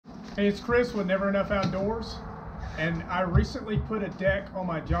Hey, it's Chris with Never Enough Outdoors, and I recently put a deck on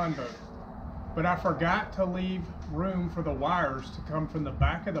my John boat, but I forgot to leave room for the wires to come from the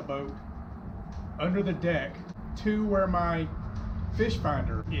back of the boat under the deck to where my fish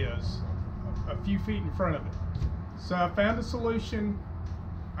finder is, a few feet in front of it. So I found a solution.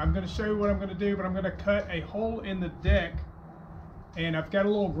 I'm going to show you what I'm going to do, but I'm going to cut a hole in the deck, and I've got a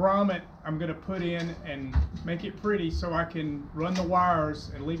little grommet I'm going to put in and make it pretty so I can run the wires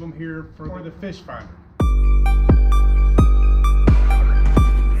and leave them here for the fish finder.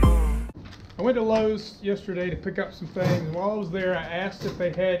 I went to Lowe's yesterday to pick up some things, and while I was there I asked if they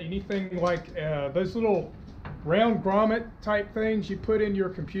had anything like those little round grommet type things you put in your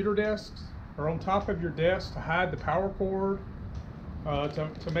computer desks or on top of your desk to hide the power cord,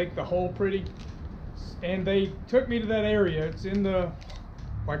 to make the hole pretty. And they took me to that area. It's in the,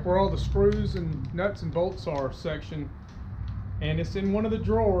 like where all the screws and nuts and bolts are section, and it's in one of the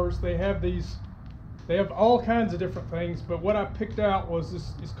drawers. They have these, they have all kinds of different things, but what I picked out was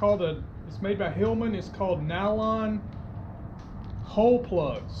this. It's called it's made by Hillman. It's called Nylon hole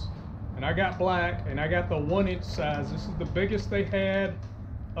plugs, and I got black, and I got the 1-inch size. This is the biggest they had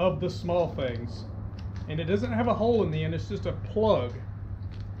of the small things, and it doesn't have a hole in the end. It's just a plug.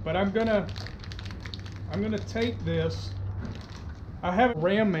 But I'm gonna take this. I have a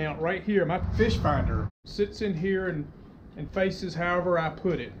ram mount right here. My fish finder sits in here and faces however I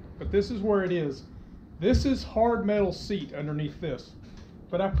put it. But this is where it is. This is hard metal seat underneath this.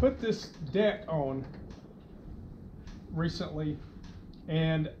 But I put this deck on recently,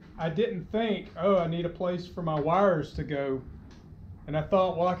 and I didn't think, oh, I need a place for my wires to go. And I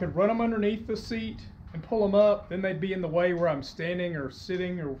thought, well, I could run them underneath the seat and pull them up. Then they'd be in the way where I'm standing or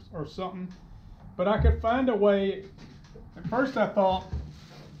sitting or something. But I could find a way. At first I thought,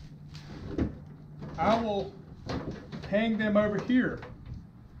 I will hang them over here,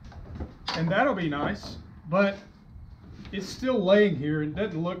 and that'll be nice, but it's still laying here and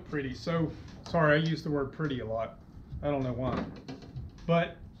doesn't look pretty. So, sorry, I use the word pretty a lot. I don't know why.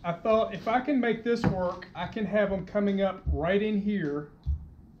 But I thought if I can make this work, I can have them coming up right in here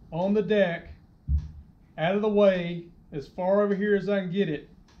on the deck, out of the way, as far over here as I can get it,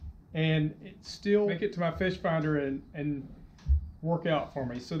 and it still make it to my fish finder and work out for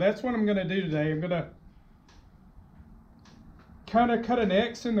me. So that's what I'm going to do today. I'm going to kind of cut an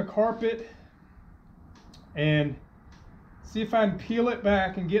X in the carpet and see if I can peel it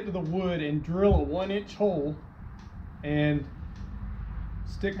back and get to the wood and drill a 1-inch hole and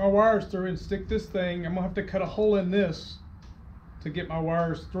stick my wires through and stick this thing. I'm going to have to cut a hole in this to get my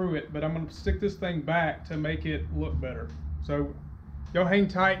wires through it, but I'm going to stick this thing back to make it look better. So y'all hang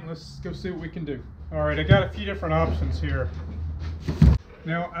tight and let's go see what we can do. All right, I got a few different options here.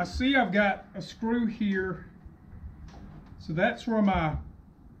 Now I see I've got a screw here, so that's where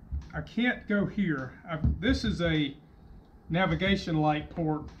I can't go here. This is a navigation light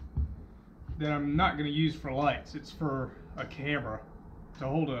port that I'm not going to use for lights. It's for a camera to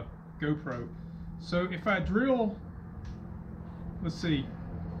hold a GoPro. So if I drill, let's see,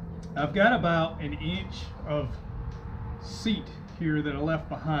 I've got about 1 inch of seat here that I left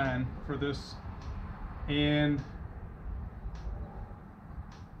behind for this, and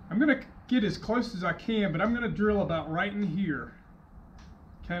I'm going to get as close as I can, but I'm going to drill about right in here,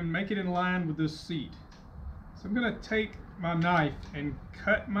 kind of make it in line with this seat. So I'm going to take my knife and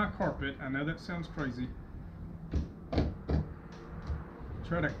cut my carpet. I know that sounds crazy.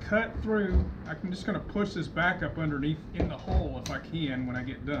 Try to cut through. I'm just going to push this back up underneath in the hole if I can when I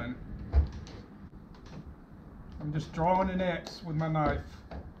get done. I'm just drawing an X with my knife.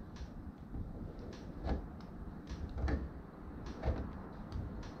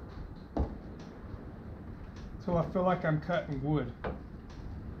 Until I feel like I'm cutting wood.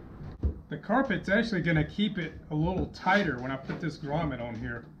 The carpet's actually going to keep it a little tighter when I put this grommet on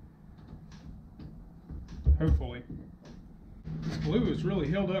here. Hopefully. This glue is really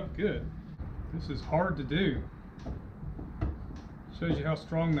held up good. This is hard to do. Shows you how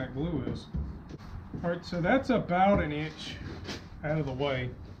strong that glue is. Alright, so that's about 1 inch out of the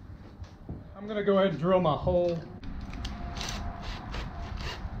way. I'm going to go ahead and drill my hole.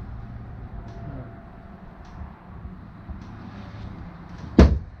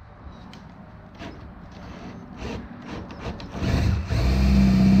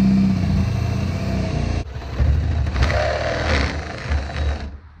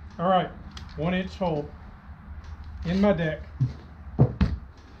 Alright, 1-inch hole in my deck.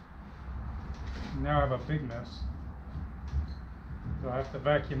 Now I have a big mess, so I have to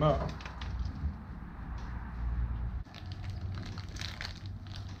vacuum up.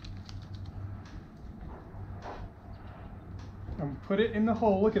 I'm put it in the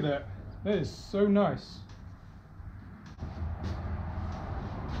hole. Look at that. That is so nice.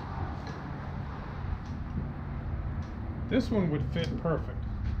 This one would fit perfect.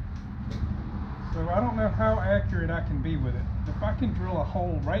 So I don't know how accurate I can be with it. If I can drill a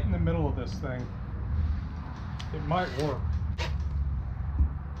hole right in the middle of this thing, it might work.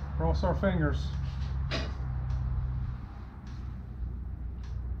 Cross our fingers.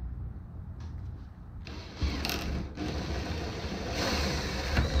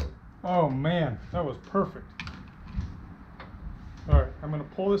 Oh man, that was perfect. All right, I'm going to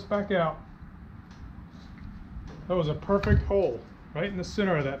pull this back out. That was a perfect hole right in the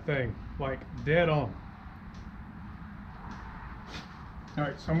center of that thing, like dead on. All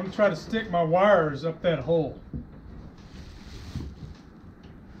right, so I'm going to try to stick my wires up that hole.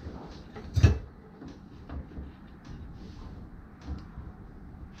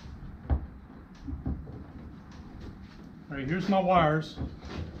 All right, here's my wires.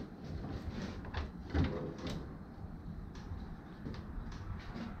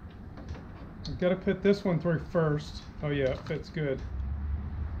 I've got to put this one through first. Oh yeah, it fits good.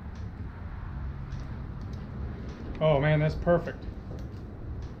 Oh man, that's perfect.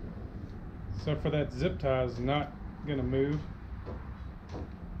 Except for that zip tie is not gonna move.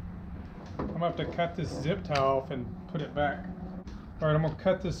 I'm gonna have to cut this zip tie off and put it back. All right, I'm gonna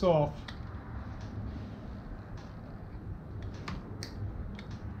cut this off.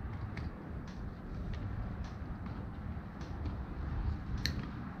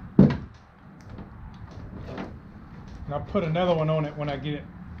 And I'll put another one on it when I get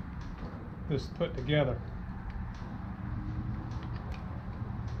this put together.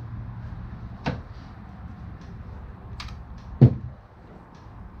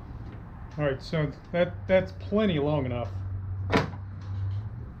 All right, so that's plenty long enough.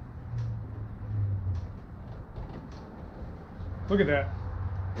 Look at that.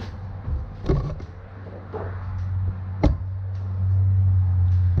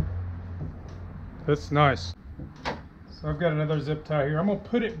 That's nice. So I've got another zip tie here. I'm going to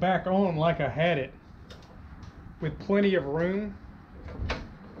put it back on like I had it, with plenty of room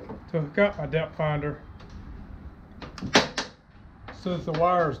to hook up my depth finder so that the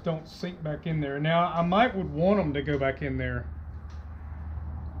wires don't sink back in there. Now I would want them to go back in there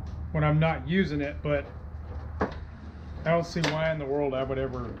when I'm not using it, but I don't see why in the world that would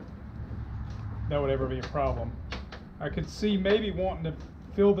ever be a problem. I could see maybe wanting to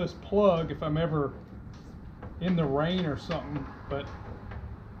fill this plug if I'm ever in the rain or something, but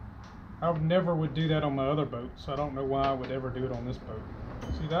I never would do that on my other boat, so I don't know why I would ever do it on this boat.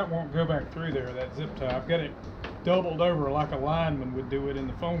 See, that won't go back through there, that zip tie. I've got it doubled over like a lineman would do it in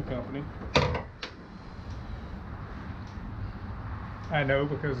the phone company. I know,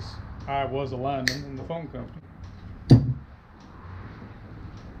 because I was a lineman in the phone company.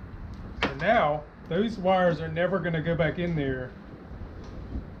 So now those wires are never going to go back in there.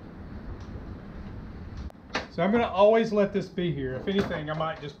 So I'm going to always let this be here. If anything, I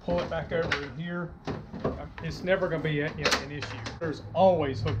might just pull it back over in here. It's never going to be an issue. There's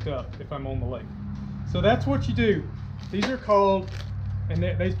always hooked up if I'm on the lake. So that's what you do. These are called, and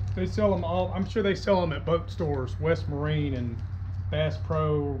they sell them all. I'm sure they sell them at boat stores, West Marine and Bass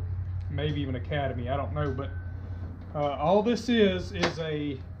Pro, maybe even Academy. I don't know, but all this is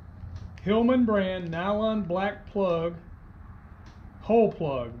a Hillman brand nylon black plug, hole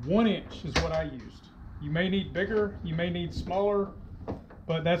plug. 1 inch is what I used. You may need bigger, you may need smaller,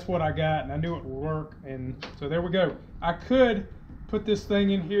 but that's what I got, and I knew it would work, and so there we go. I could put this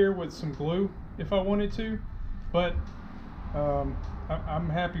thing in here with some glue if I wanted to, but I'm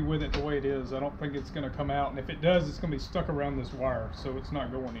happy with it the way it is. I don't think it's going to come out, and if it does, it's going to be stuck around this wire, so it's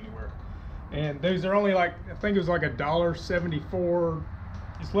not going anywhere. And those are only like, I think it was like $1.74.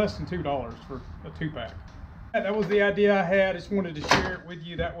 It's less than $2 for a 2-pack. That was the idea I had. I just wanted to share it with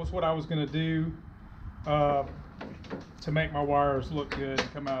you. That was what I was going to do to make my wires look good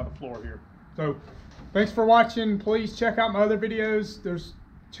and come out of the floor here. So thanks for watching. Please check out my other videos. There's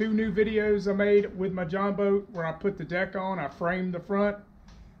 2 new videos I made with my John boat where I put the deck on. I framed the front,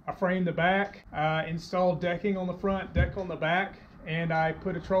 I framed the back, I installed decking on the front, deck on the back, and I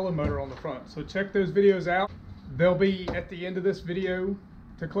put a trolling motor on the front. So check those videos out. They'll be at the end of this video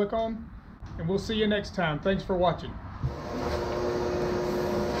to click on, and we'll see you next time. Thanks for watching.